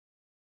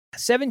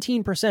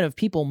17% of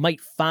people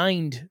might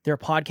find their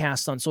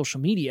podcasts on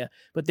social media,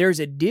 but there's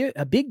a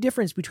big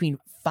difference between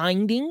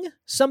finding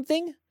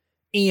something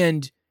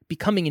and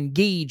becoming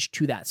engaged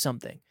to that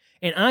something.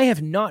 And I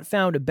have not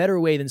found a better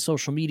way than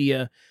social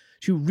media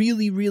to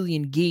really, really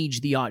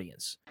engage the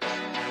audience.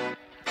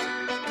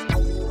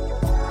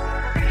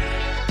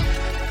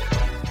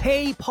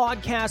 Hey,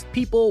 podcast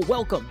people,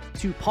 welcome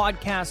to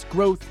Podcast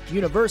Growth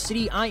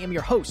University. I am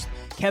your host,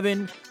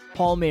 Kevin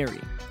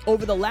Palmieri.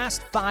 Over the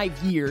last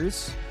 5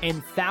 years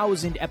and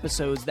 1,000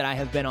 episodes that I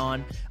have been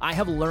on, I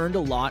have learned a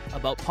lot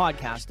about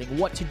podcasting,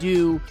 what to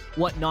do,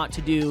 what not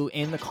to do,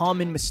 and the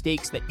common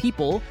mistakes that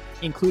people,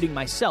 including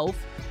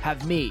myself,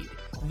 have made.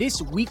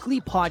 This weekly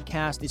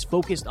podcast is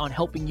focused on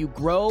helping you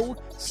grow,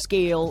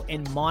 scale,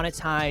 and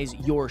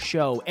monetize your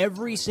show.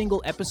 Every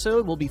single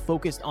episode will be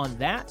focused on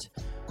that.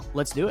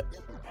 Let's do it.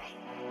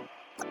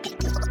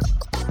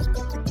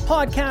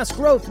 Podcast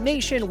Growth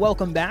Nation,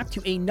 welcome back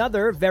to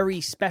another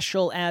very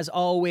special, as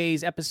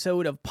always,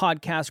 episode of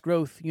Podcast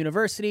Growth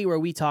University, where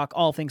we talk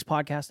all things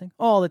podcasting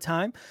all the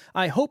time.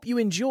 I hope you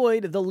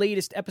enjoyed the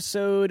latest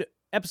episode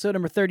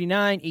number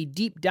 39, a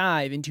deep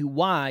dive into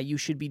why you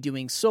should be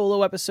doing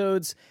solo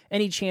episodes.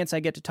 Any chance I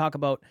get to talk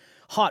about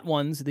Hot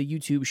Ones, the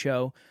YouTube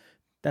show,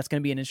 that's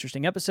going to be an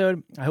interesting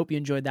episode. I hope you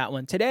enjoyed that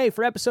one. Today,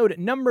 for episode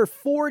number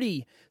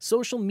 40,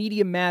 social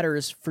media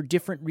matters for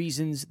different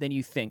reasons than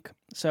you think.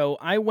 So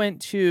I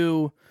went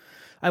to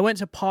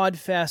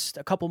PodFest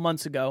a couple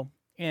months ago,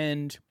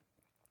 and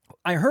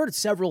I heard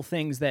several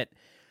things that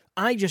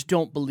I just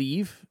don't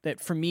believe. That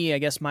for me, I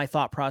guess my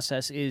thought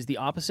process is the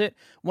opposite.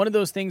 One of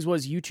those things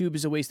was YouTube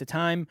is a waste of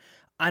time.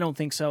 I don't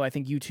think so. I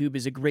think YouTube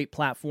is a great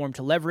platform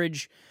to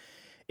leverage,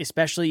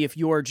 especially if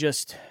you're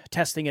just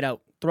testing it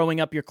out,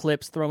 throwing up your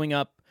clips, throwing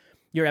up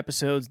your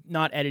episodes,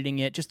 not editing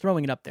it, just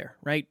throwing it up there,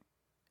 right?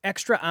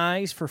 Extra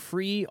eyes for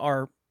free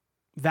are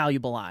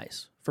valuable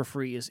eyes for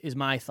free is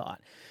my thought.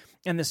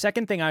 And the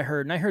second thing I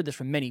heard, and I heard this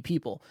from many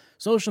people,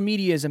 social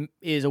media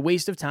is a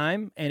waste of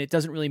time, and it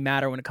doesn't really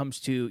matter when it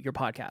comes to your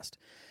podcast.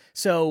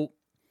 So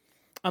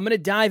I'm going to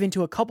dive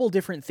into a couple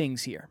different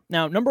things here.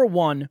 Now, number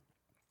one,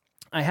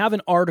 I have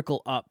an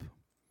article up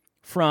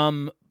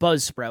from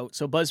Buzzsprout.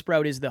 So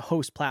Buzzsprout is the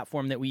host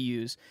platform that we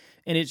use,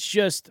 and it's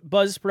just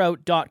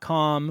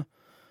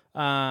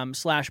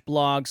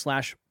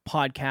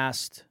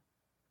buzzsprout.com/blog/podcast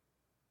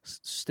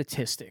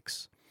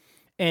statistics.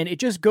 And it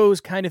just goes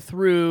kind of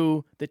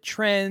through the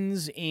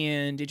trends,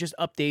 and it just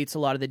updates a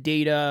lot of the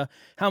data,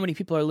 how many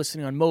people are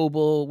listening on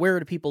mobile, where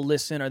do people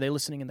listen, are they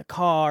listening in the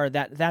car,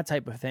 that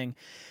type of thing.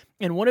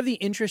 And one of the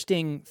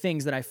interesting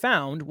things that I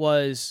found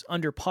was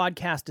under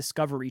podcast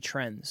discovery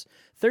trends.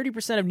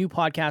 30% of new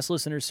podcast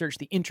listeners search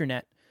the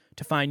internet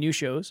to find new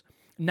shows.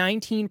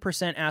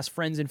 19% ask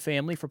friends and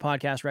family for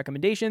podcast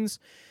recommendations.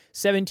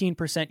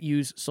 17%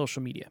 use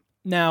social media.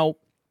 Now,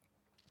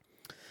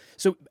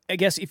 so I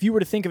guess if you were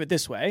to think of it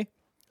this way,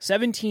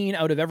 17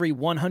 out of every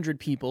 100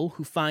 people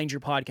who find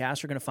your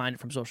podcast are going to find it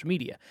from social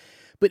media.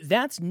 But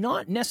that's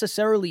not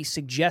necessarily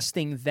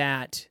suggesting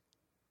that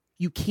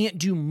you can't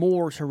do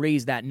more to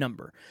raise that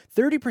number.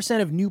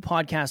 30% of new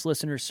podcast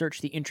listeners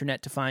search the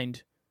internet to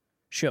find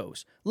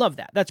shows. Love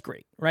that. That's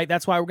great, right?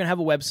 That's why we're going to have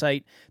a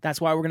website. That's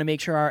why we're going to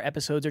make sure our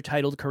episodes are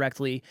titled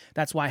correctly.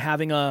 That's why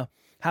having a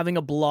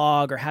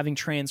blog or having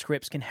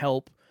transcripts can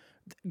help.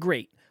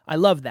 Great. I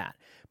love that.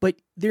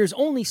 But there's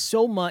only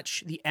so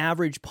much the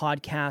average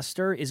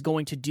podcaster is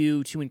going to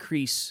do to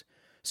increase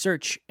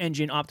search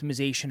engine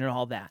optimization and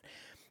all that.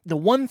 The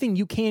one thing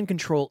you can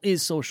control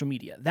is social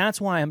media.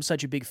 That's why I'm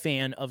such a big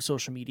fan of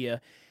social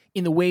media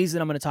in the ways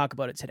that I'm going to talk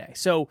about it today.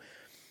 So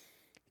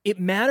it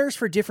matters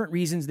for different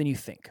reasons than you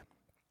think.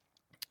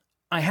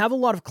 I have a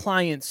lot of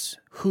clients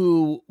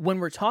who, when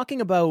we're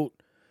talking about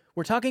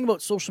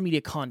social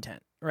media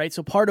content, right?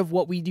 So part of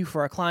what we do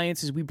for our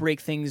clients is we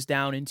break things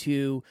down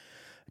into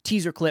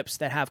teaser clips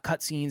that have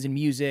cutscenes and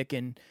music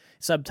and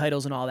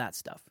subtitles and all that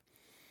stuff.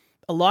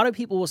 A lot of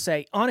people will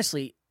say,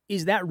 honestly,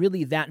 is that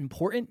really that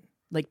important?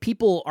 Like,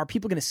 are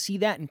people going to see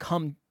that and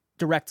come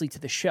directly to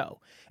the show?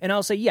 And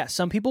I'll say, yes,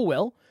 some people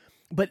will.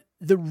 But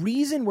the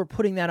reason we're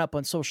putting that up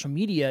on social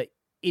media,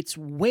 it's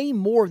way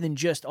more than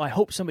just, I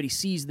hope somebody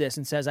sees this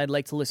and says, I'd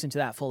like to listen to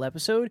that full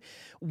episode.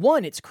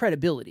 One, it's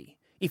credibility.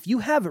 If you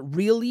have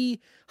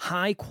really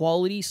high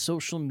quality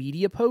social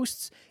media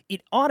posts,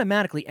 it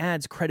automatically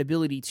adds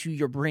credibility to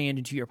your brand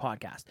and to your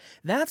podcast.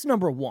 That's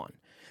number one.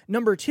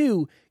 Number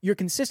two, you're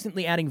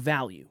consistently adding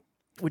value,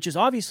 which is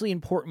obviously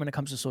important when it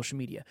comes to social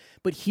media.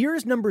 But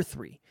here's number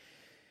three.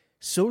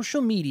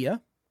 Social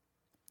media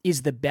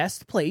is the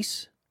best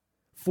place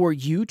for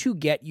you to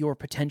get your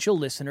potential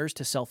listeners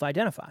to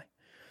self-identify.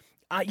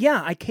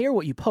 I care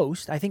what you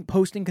post. I think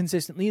posting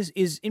consistently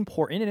is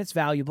important, and it's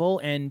valuable,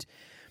 and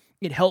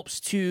it helps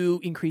to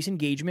increase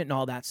engagement and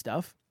all that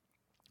stuff.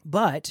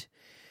 But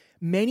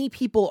many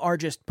people are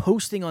just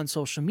posting on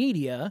social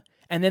media,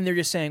 and then they're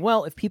just saying,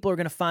 well, if people are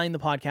going to find the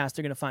podcast,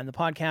 they're going to find the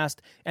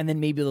podcast, and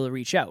then maybe they'll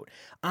reach out.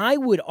 I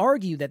would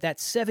argue that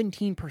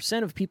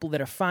 17% of people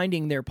that are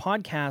finding their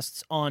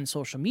podcasts on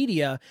social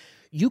media,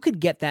 you could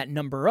get that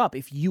number up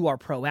if you are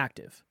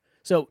proactive.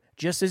 So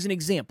just as an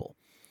example,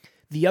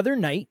 the other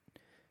night,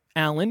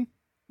 Alan,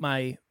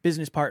 my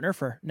business partner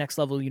for Next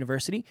Level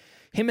University,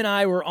 him and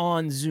I were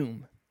on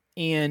Zoom.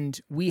 And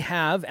we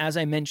have, as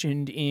I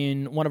mentioned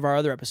in one of our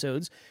other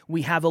episodes,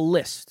 we have a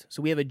list.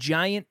 So we have a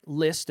giant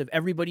list of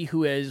everybody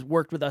who has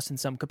worked with us in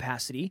some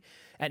capacity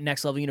at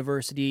Next Level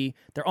University.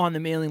 They're on the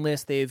mailing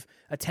list. They've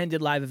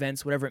attended live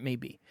events, whatever it may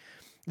be.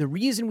 The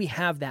reason we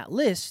have that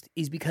list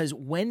is because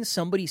when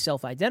somebody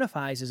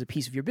self-identifies as a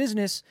piece of your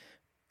business,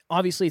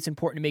 obviously it's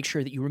important to make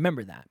sure that you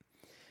remember that.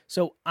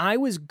 So I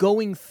was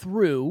going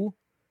through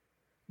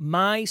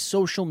my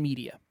social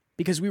media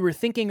because we were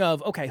thinking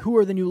of, okay, who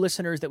are the new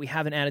listeners that we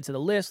haven't added to the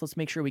list? Let's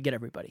make sure we get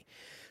everybody.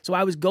 So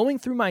I was going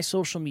through my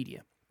social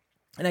media,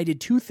 and I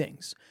did two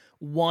things.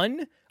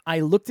 One,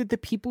 I looked at the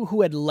people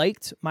who had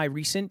liked my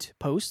recent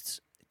posts.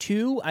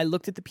 Two, I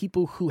looked at the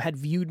people who had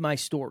viewed my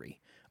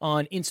story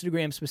on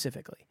Instagram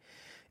specifically.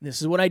 And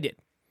this is what I did.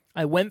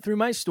 I went through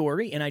my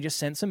story, and I just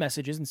sent some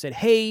messages and said,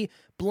 hey,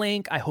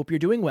 blank, I hope you're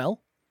doing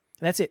well.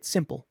 That's it.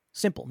 Simple.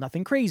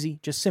 Nothing crazy,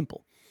 just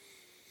simple.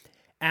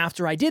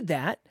 After I did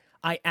that,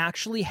 I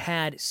actually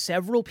had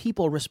several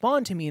people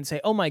respond to me and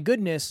say, oh my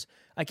goodness,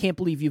 I can't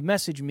believe you've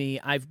messaged me.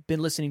 I've been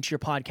listening to your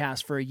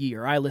podcast for a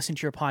year. I listen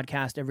to your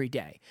podcast every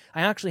day.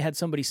 I actually had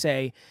somebody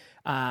say,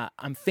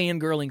 I'm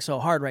fangirling so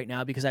hard right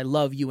now because I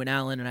love you and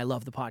Alan and I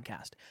love the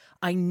podcast.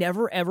 I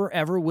never, ever,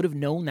 ever would have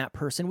known that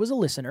person was a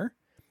listener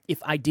if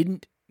I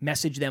didn't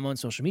message them on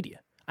social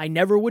media. I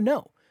never would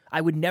know. I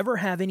would never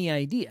have any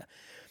idea.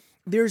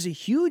 There's a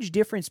huge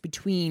difference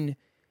between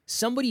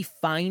somebody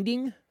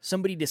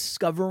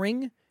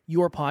discovering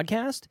your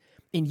podcast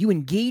and you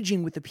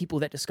engaging with the people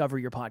that discover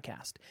your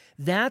podcast.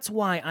 That's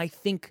why I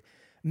think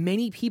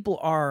many people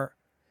are,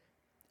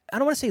 I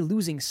don't want to say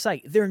losing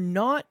sight. They're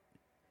not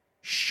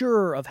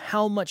sure of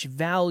how much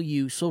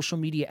value social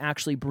media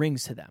actually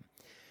brings to them.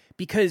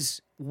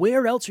 Because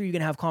where else are you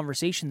going to have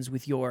conversations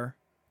with your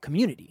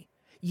community?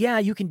 Yeah,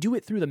 you can do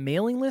it through the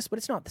mailing list, but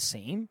it's not the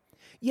same.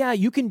 Yeah,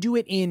 you can do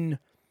it in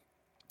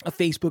a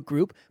Facebook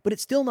group, but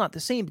it's still not the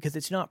same because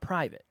it's not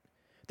private.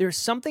 There's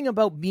something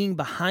about being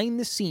behind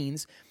the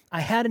scenes.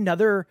 I had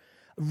another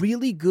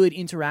really good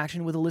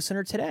interaction with a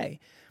listener today.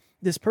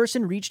 This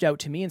person reached out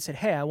to me and said,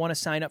 hey, I want to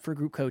sign up for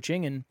group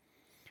coaching,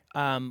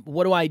 and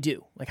what do I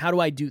do? Like, how do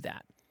I do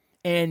that?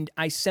 And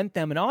I sent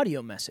them an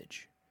audio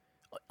message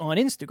on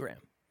Instagram.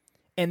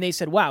 And they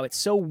said, wow, it's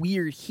so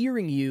weird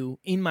hearing you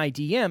in my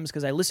DMs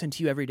because I listen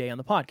to you every day on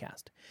the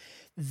podcast.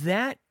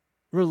 That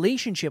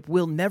relationship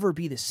will never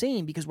be the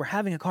same because we're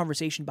having a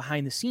conversation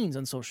behind the scenes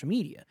on social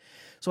media.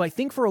 So I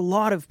think for a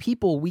lot of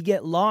people, we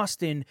get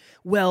lost in,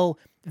 well,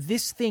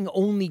 this thing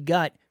only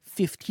got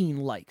 15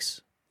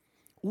 likes.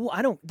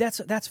 Well,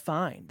 that's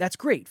fine. That's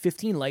great.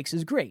 15 likes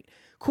is great.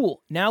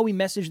 Cool. Now we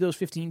message those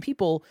 15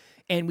 people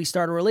and we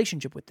start a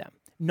relationship with them.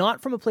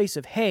 Not from a place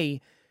of, hey,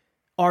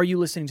 are you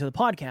listening to the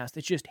podcast?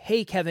 It's just,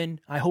 hey,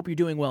 Kevin, I hope you're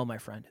doing well, my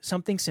friend.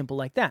 Something simple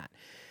like that.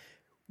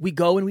 We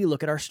go and we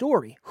look at our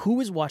story. Who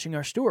is watching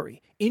our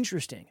story?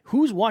 Interesting.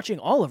 Who's watching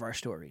all of our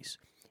stories?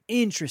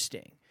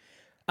 Interesting.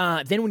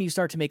 Then when you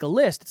start to make a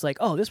list, it's like,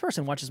 oh, this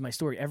person watches my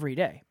story every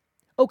day.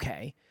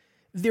 Okay.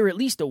 They're at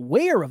least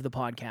aware of the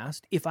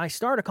podcast. If I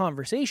start a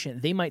conversation,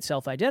 they might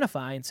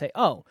self-identify and say,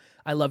 oh,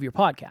 I love your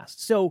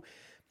podcast. So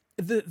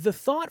the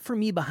thought for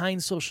me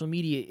behind social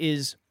media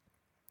is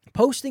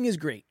posting is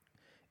great.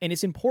 And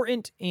it's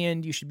important,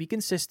 and you should be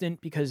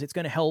consistent because it's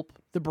going to help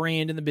the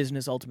brand and the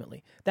business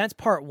ultimately. That's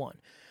part one.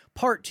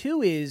 Part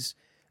two is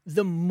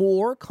the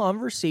more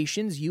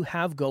conversations you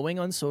have going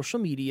on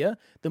social media,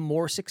 the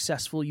more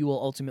successful you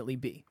will ultimately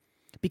be.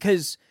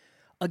 Because,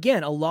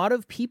 again, a lot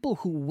of people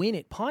who win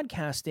at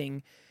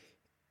podcasting,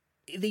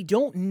 they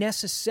don't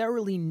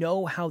necessarily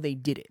know how they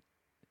did it.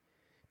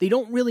 They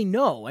don't really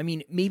know. I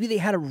mean, maybe they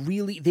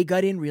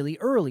got in really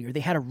early, or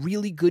they had a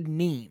really good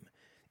name.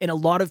 And a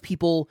lot of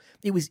people,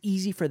 it was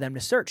easy for them to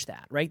search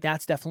that, right?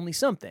 That's definitely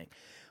something.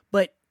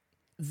 But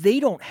they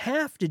don't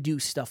have to do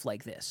stuff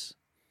like this,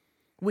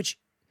 which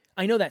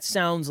I know that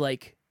sounds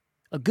like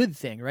a good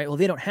thing, right? Well,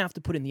 they don't have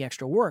to put in the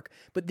extra work.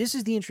 But this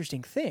is the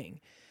interesting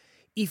thing.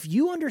 If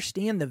you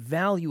understand the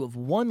value of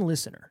one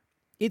listener,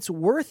 it's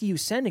worth you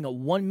sending a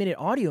 1-minute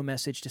audio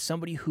message to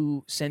somebody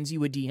who sends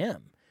you a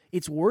DM.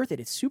 It's worth it.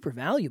 It's super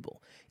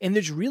valuable. And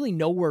there's really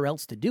nowhere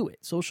else to do it.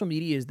 Social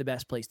media is the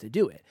best place to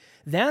do it.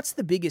 That's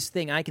the biggest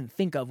thing I can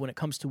think of when it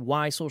comes to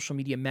why social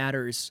media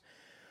matters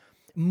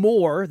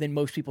more than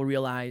most people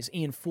realize,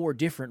 and for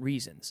different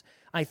reasons.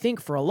 I think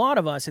for a lot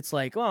of us, it's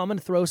like, well, I'm going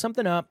to throw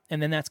something up,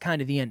 and then that's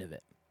kind of the end of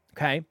it.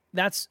 Okay?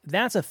 That's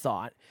a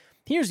thought.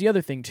 Here's the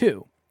other thing,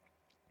 too.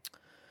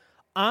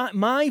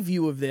 My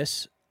view of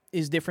this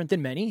is different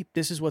than many.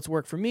 This is what's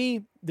worked for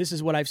me. This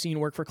is what I've seen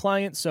work for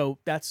clients. So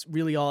that's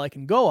really all I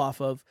can go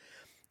off of.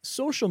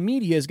 Social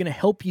media is going to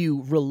help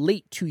you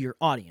relate to your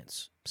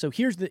audience. So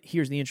here's the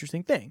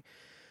interesting thing.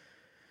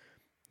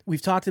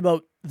 We've talked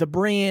about the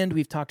brand.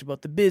 We've talked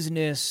about the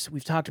business.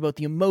 We've talked about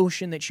the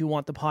emotion that you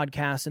want the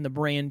podcast and the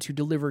brand to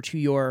deliver to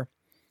your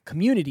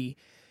community.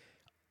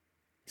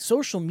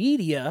 social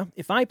media,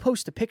 if I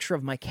post a picture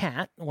of my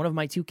cat, one of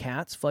my two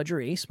cats, Fudge or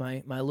Ace,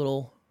 my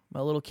little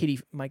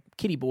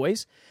kitty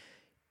boys,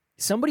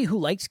 somebody who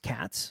likes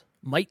cats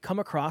might come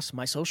across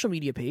my social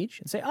media page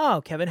and say,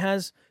 oh, Kevin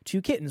has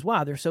two kittens.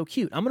 Wow, they're so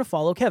cute. I'm going to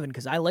follow Kevin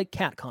because I like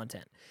cat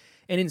content.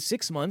 And in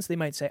 6 months, they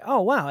might say,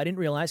 oh, wow, I didn't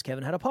realize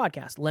Kevin had a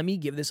podcast. Let me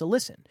give this a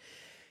listen.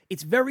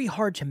 It's very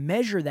hard to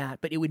measure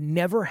that, but it would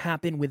never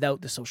happen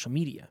without the social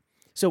media.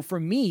 So for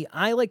me,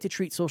 I like to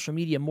treat social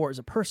media more as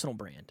a personal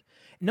brand.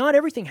 Not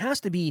everything has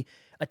to be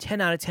a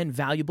 10 out of 10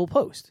 valuable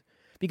post,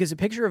 because a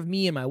picture of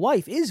me and my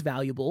wife is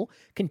valuable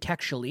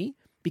contextually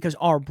because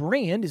our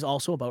brand is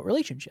also about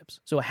relationships.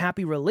 So a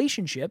happy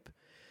relationship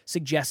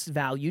suggests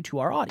value to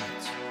our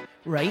audience,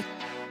 right?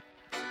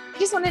 I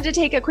just wanted to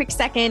take a quick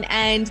second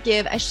and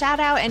give a shout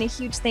out and a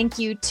huge thank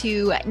you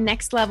to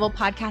Next Level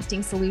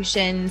Podcasting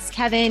Solutions,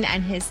 Kevin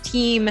and his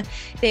team.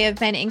 They have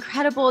been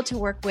incredible to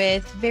work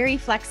with, very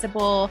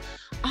flexible,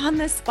 on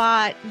the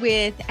spot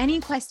with any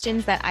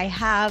questions that I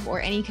have or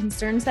any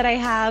concerns that I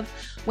have.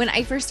 When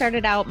I first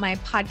started out my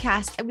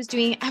podcast, I was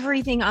doing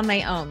everything on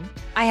my own.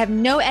 I have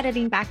no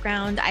editing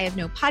background. I have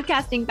no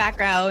podcasting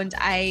background.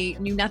 I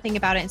knew nothing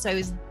about it. And so I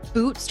was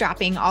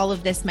bootstrapping all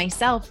of this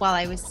myself while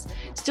I was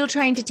still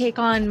trying to take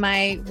on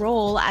my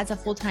role as a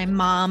full-time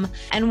mom.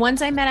 And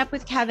once I met up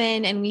with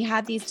Kevin and we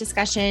had these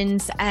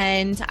discussions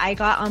and I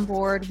got on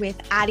board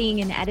with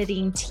adding an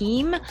editing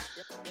team,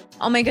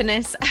 oh my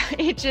goodness,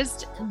 it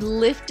just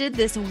lifted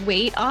this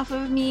weight off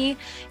of me.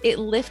 It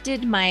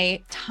lifted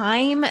my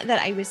time that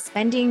I was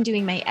spending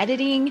doing my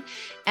editing.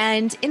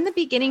 And in the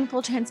beginning,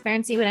 full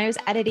transparency, when I was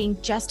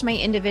editing just my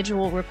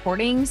individual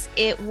recordings,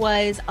 it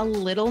was a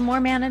little more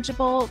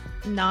manageable,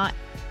 not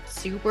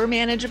super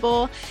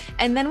manageable.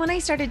 And then when I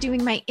started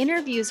doing my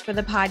interviews for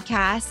the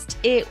podcast,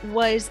 it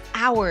was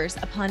hours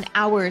upon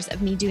hours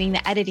of me doing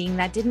the editing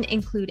that didn't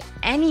include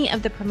any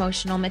of the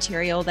promotional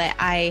material that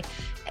I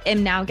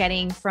am now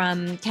getting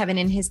from Kevin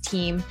and his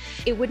team.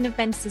 It wouldn't have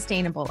been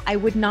sustainable. I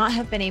would not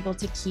have been able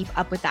to keep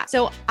up with that.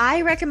 So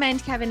I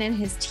recommend Kevin and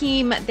his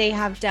team. They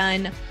have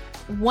done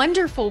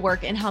wonderful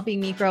work in helping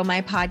me grow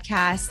my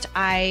podcast.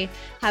 I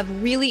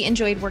have really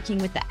enjoyed working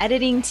with the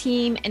editing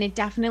team, and it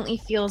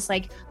definitely feels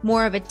like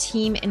more of a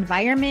team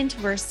environment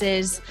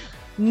versus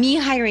me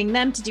hiring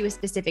them to do a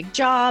specific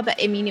job.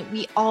 I mean,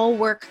 we all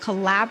work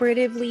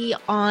collaboratively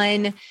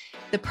on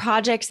the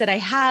projects that I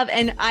have,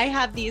 and I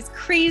have these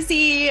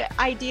crazy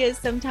ideas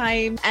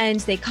sometimes, and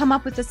they come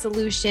up with a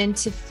solution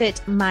to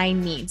fit my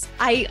needs.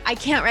 I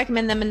can't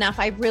recommend them enough.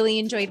 I've really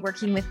enjoyed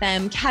working with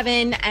them.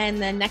 Kevin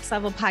and the Next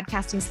Level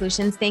Podcasting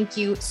Solutions, thank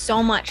you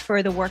so much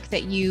for the work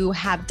that you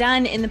have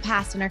done in the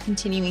past and are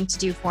continuing to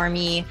do for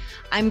me.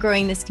 I'm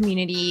growing this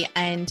community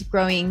and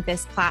growing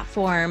this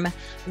platform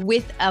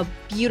with a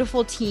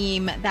beautiful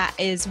team that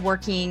is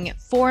working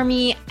for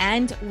me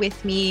and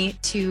with me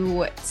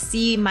to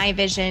see my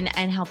vision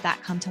and help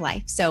that come to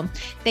life. So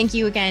thank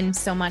you again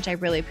so much. I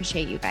really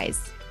appreciate you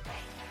guys.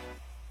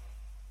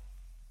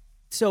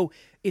 So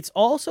it's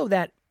also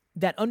that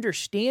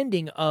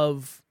understanding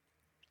of,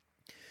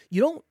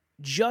 you don't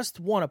just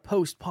want to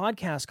post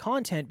podcast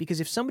content, because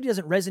if somebody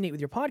doesn't resonate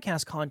with your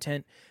podcast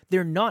content,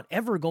 they're not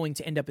ever going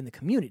to end up in the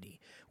community.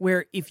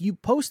 Where if you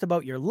post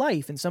about your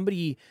life and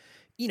somebody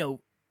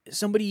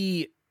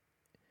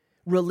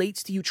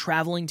relates to you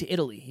traveling to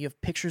Italy, you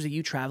have pictures of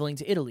you traveling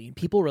to Italy, and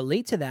people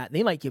relate to that,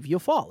 they might give you a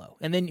follow.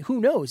 And then who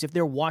knows, if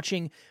they're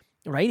watching,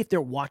 right? If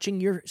they're watching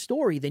your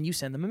story, then you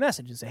send them a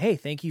message and say, hey,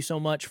 thank you so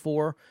much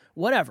for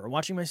whatever,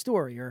 watching my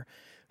story. Or,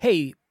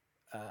 hey,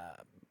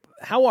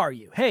 how are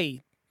you?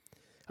 Hey,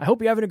 I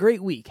hope you're having a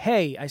great week.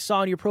 Hey, I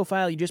saw on your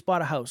profile you just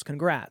bought a house.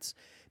 Congrats.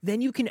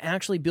 Then you can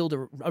actually build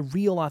a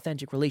real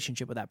authentic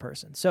relationship with that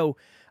person. So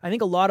I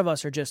think a lot of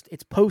us are just,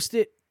 it's post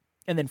it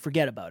and then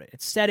forget about it.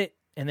 It's set it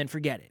and then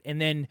forget it.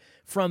 And then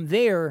from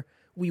there,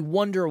 we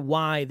wonder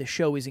why the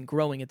show isn't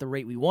growing at the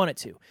rate we want it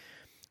to.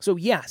 So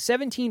yeah,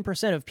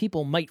 17% of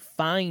people might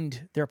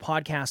find their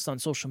podcasts on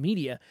social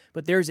media,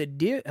 but there's a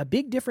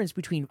big difference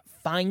between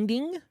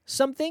finding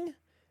something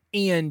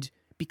and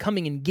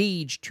becoming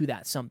engaged to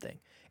that something.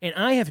 And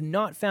I have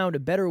not found a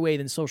better way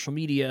than social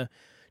media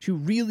to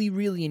really,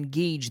 really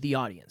engage the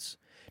audience.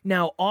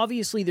 Now,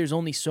 obviously, there's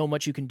only so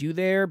much you can do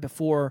there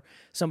before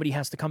somebody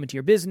has to come into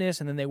your business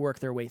and then they work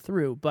their way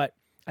through. But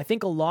I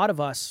think a lot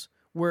of us,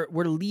 we're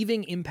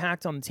leaving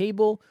impact on the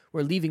table,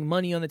 we're leaving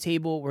money on the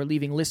table, we're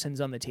leaving listens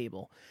on the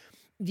table.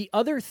 The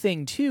other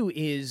thing, too,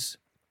 is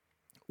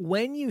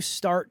when you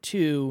start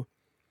to,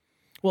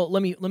 well,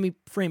 let me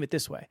frame it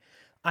this way.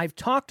 I've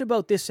talked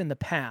about this in the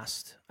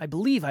past. I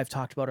believe I've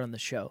talked about it on the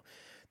show.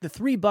 The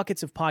 3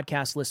 buckets of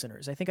podcast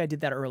listeners. I think I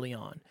did that early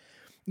on.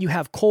 You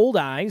have cold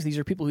eyes. These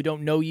are people who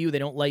don't know you, they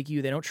don't like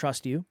you, they don't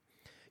trust you.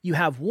 You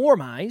have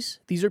warm eyes.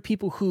 These are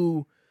people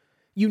who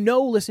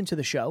listen to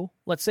the show.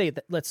 Let's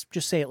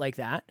just say it like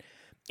that.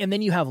 And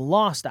then you have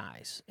lost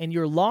eyes. And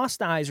your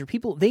lost eyes are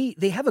people, they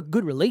have a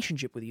good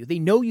relationship with you. They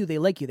know you, they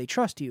like you, they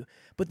trust you,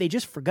 but they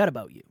just forgot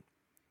about you,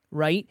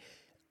 right?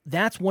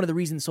 That's one of the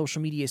reasons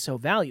social media is so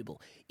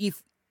valuable.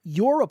 If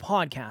you're a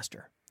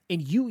podcaster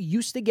and you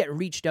used to get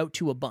reached out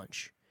to a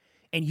bunch,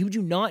 and you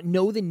do not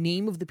know the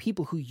name of the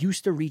people who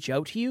used to reach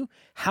out to you,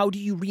 how do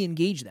you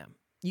re-engage them?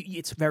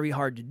 It's very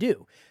hard to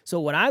do. So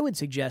what I would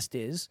suggest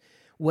is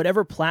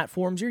whatever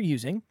platforms you're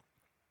using,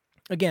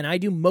 again, I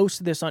do most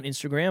of this on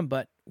Instagram,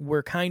 but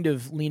we're kind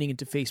of leaning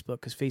into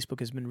Facebook because Facebook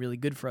has been really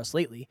good for us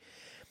lately.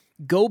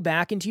 Go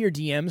back into your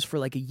DMs for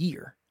like a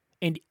year,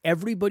 and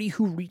everybody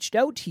who reached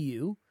out to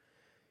you,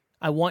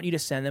 I want you to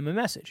send them a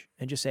message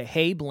and just say,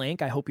 hey,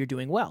 blank, I hope you're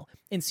doing well,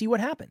 and see what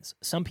happens.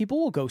 Some people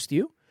will ghost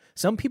you.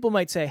 Some people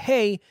might say,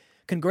 hey,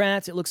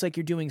 congrats, it looks like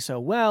you're doing so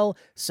well.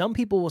 Some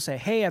people will say,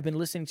 hey, I've been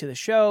listening to the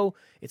show.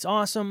 It's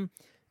awesome.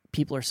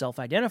 People are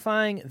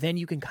self-identifying. Then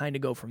you can kind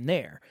of go from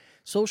there.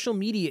 Social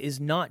media is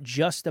not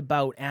just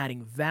about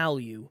adding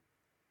value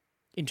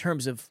in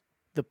terms of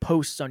the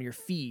posts on your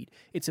feed.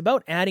 It's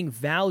about adding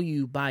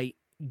value by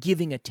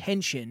giving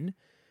attention,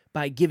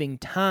 by giving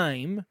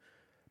time,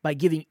 by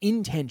giving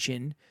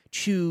intention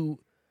to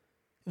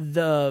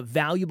the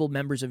valuable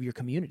members of your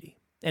community.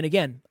 And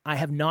again, I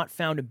have not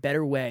found a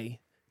better way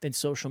than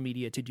social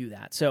media to do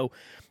that. So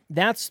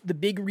that's the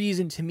big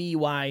reason to me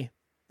why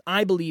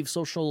I believe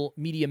social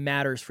media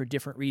matters for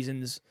different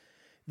reasons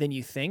than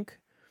you think.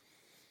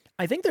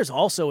 I think there's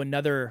also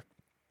another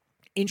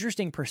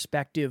interesting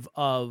perspective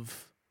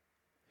of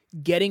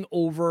getting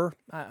over,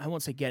 I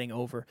won't say getting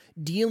over,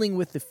 dealing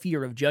with the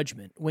fear of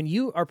judgment. When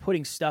you are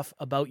putting stuff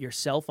about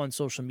yourself on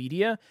social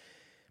media,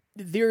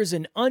 there's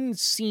an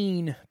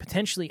unseen,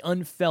 potentially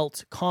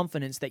unfelt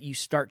confidence that you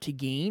start to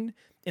gain,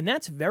 and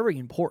that's very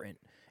important.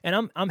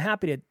 And I'm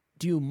happy to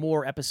do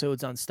more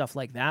episodes on stuff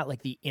like that,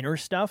 like the inner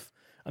stuff.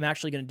 I'm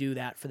actually going to do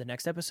that for the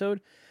next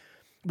episode.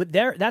 But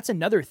that's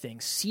another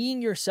thing.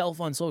 Seeing yourself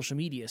on social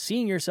media,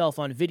 seeing yourself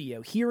on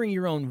video, hearing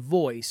your own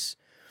voice,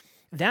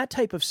 that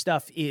type of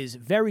stuff is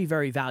very,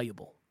 very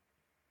valuable.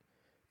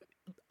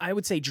 I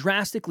would say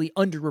drastically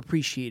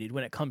underappreciated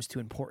when it comes to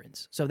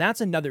importance. So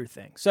that's another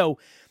thing. So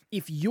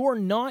if you're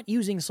not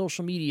using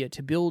social media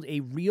to build a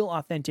real,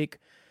 authentic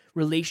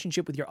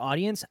relationship with your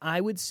audience,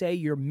 I would say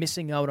you're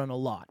missing out on a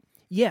lot.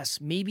 Yes,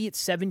 maybe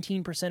it's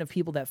 17% of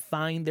people that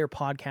find their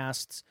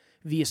podcasts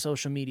via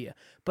social media,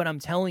 but I'm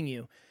telling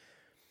you,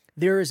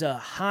 there is a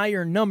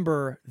higher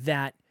number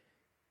that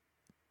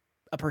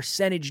a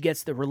percentage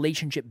gets the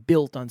relationship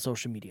built on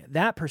social media.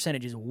 That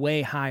percentage is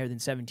way higher than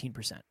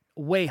 17%.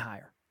 Way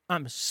higher.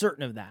 I'm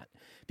certain of that.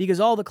 Because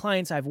all the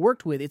clients I've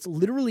worked with, it's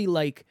literally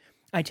like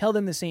I tell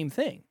them the same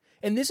thing.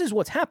 And this is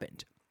what's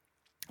happened.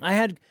 I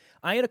had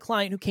a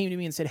client who came to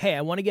me and said, hey,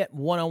 I want to get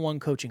one-on-one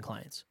coaching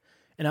clients.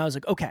 And I was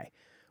like, okay,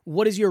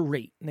 what is your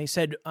rate? And they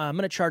said, I'm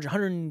going to charge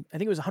 $199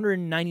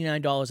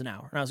 an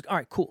hour. And I was like, all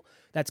right, cool.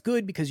 That's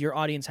good because your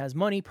audience has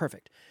money.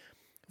 Perfect.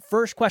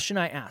 First question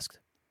I asked,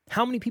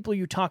 how many people are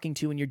you talking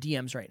to in your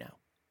DMs right now?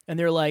 And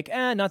they're like,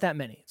 not that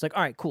many. It's like,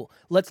 all right, cool.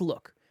 Let's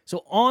look.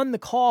 So on the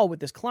call with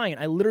this client,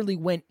 I literally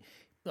went,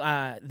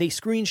 they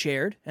screen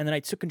shared, and then I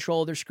took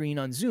control of their screen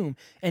on Zoom,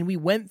 and we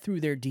went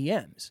through their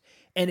DMs.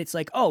 And it's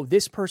like, oh,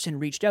 this person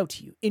reached out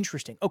to you.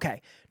 Interesting.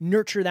 Okay,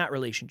 nurture that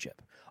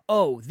relationship.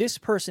 Oh, this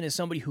person is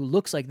somebody who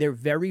looks like they're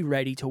very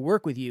ready to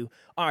work with you.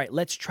 All right,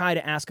 let's try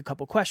to ask a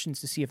couple questions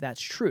to see if that's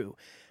true.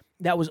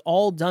 That was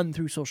all done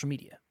through social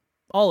media.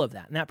 All of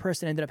that. And that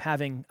person ended up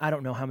having, I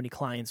don't know how many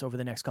clients over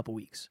the next couple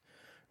weeks,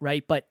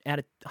 right? But at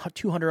a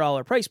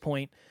 $200 price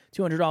point,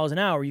 $200 an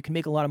hour, you can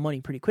make a lot of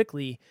money pretty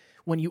quickly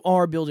when you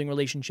are building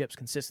relationships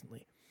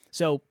consistently.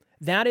 So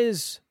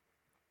that's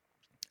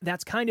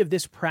kind of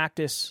this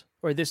practice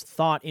or this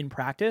thought in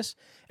practice.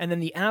 And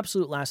then the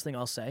absolute last thing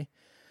I'll say,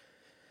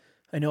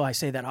 I know I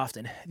say that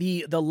often.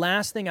 The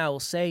last thing I will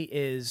say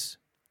is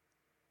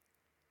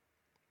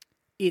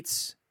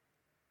it's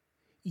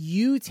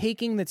you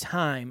taking the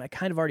time. I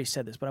kind of already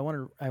said this, but I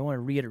want to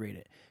reiterate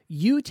it.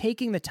 You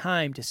taking the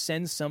time to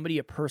send somebody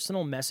a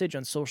personal message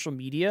on social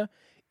media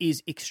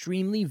is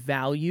extremely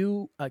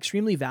valuable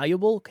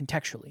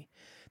contextually.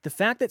 The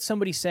fact that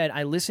somebody said,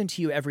 I listen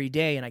to you every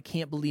day and I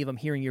can't believe I'm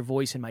hearing your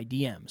voice in my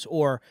DMs,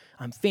 or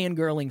I'm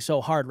fangirling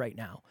so hard right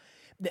now.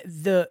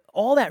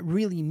 All that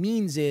really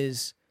means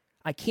is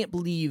I can't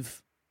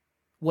believe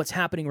what's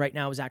happening right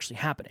now is actually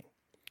happening,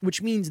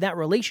 which means that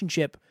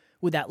relationship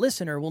with that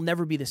listener will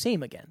never be the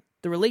same again.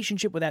 The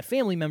relationship with that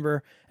family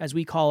member, as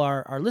we call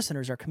our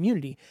listeners, our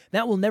community,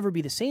 that will never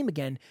be the same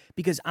again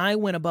because I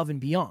went above and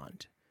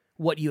beyond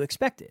what you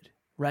expected,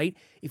 right?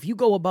 If you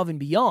go above and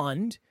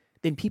beyond,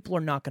 then people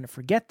are not going to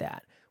forget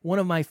that. One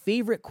of my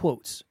favorite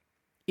quotes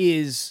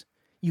is,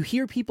 you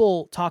hear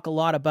people talk a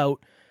lot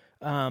about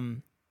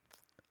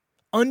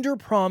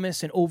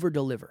under-promise and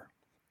over-deliver.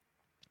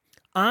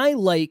 I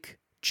like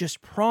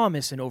just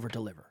promise and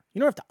over-deliver. You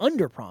don't have to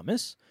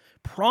under-promise.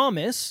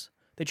 Promise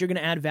that you're going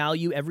to add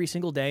value every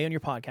single day on your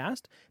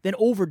podcast, then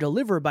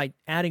over-deliver by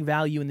adding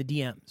value in the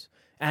DMs,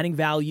 adding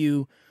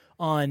value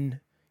on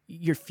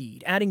your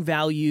feed, adding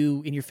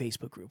value in your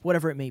Facebook group,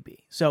 whatever it may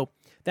be. So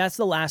that's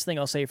the last thing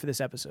I'll say for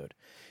this episode.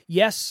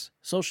 Yes,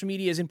 social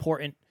media is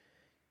important.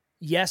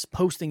 Yes,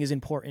 posting is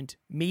important.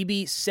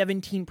 Maybe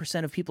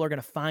 17% of people are going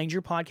to find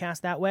your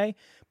podcast that way,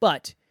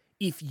 but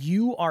If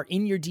you are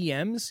in your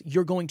DMs,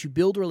 you're going to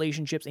build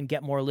relationships and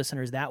get more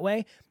listeners that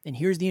way. And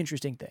here's the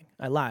interesting thing.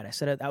 I lied. I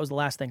said that was the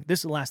last thing. This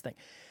is the last thing.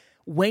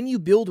 When you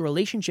build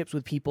relationships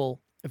with people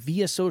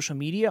via social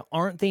media,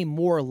 aren't they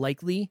more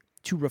likely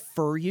to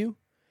refer you?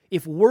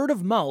 If word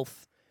of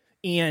mouth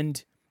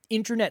and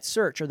internet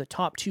search are the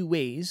top two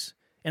ways,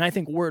 and I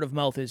think word of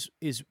mouth is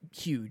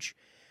huge,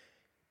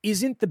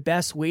 isn't the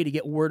best way to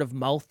get word of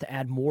mouth to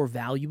add more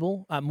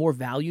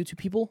value to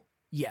people?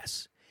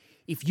 Yes.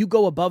 If you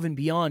go above and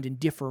beyond and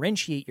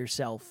differentiate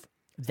yourself,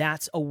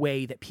 that's a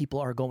way that people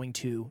are going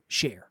to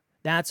share.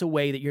 That's a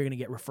way that you're going to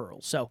get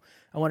referrals. So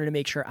I wanted to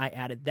make sure I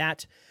added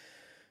that.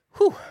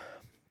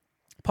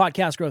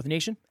 Podcast Growth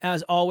Nation,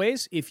 as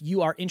always, if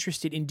you are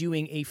interested in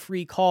doing a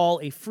free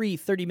call, a free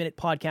 30-minute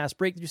podcast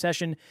breakthrough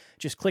session,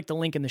 just click the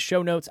link in the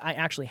show notes. I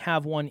actually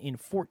have one in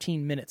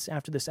 14 minutes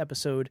after this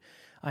episode.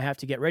 I have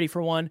to get ready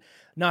for one.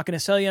 Not going to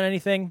sell you on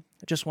anything.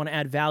 I just want to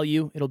add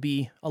value. It'll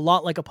be a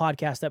lot like a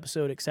podcast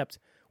episode, except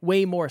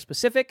way more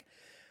specific.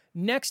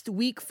 Next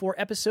week for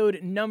episode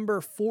number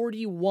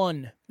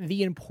 41,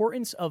 the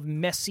importance of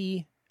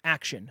messy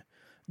action.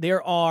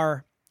 There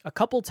are a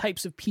couple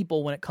types of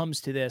people when it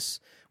comes to this.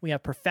 We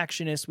have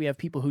perfectionists. We have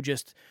people who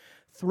just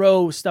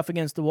throw stuff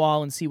against the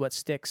wall and see what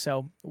sticks.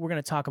 So we're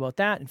going to talk about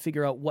that and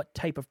figure out what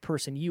type of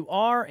person you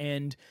are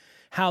and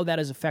how that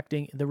is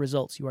affecting the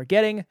results you are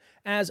getting.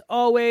 As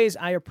always,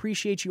 I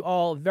appreciate you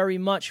all very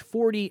much.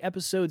 40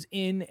 episodes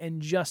in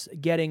and just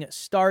getting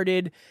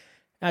started.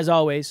 As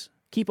always,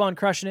 keep on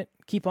crushing it.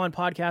 Keep on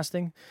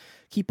podcasting.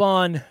 Keep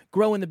on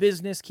growing the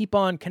business. Keep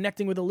on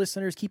connecting with the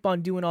listeners. Keep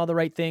on doing all the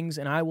right things.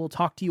 And I will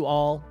talk to you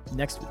all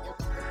next week.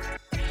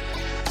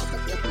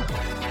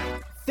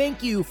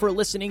 Thank you for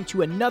listening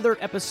to another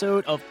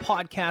episode of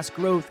Podcast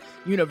Growth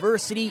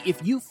University.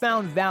 If you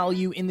found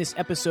value in this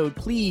episode,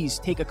 please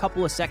take a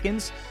couple of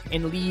seconds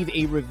and leave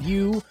a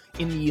review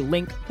in the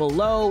link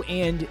below.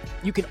 And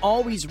you can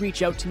always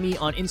reach out to me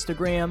on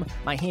Instagram.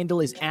 My handle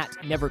is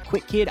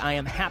 @NeverQuitKid. I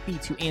am happy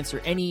to answer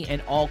any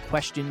and all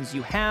questions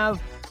you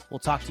have. We'll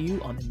talk to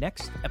you on the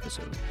next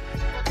episode.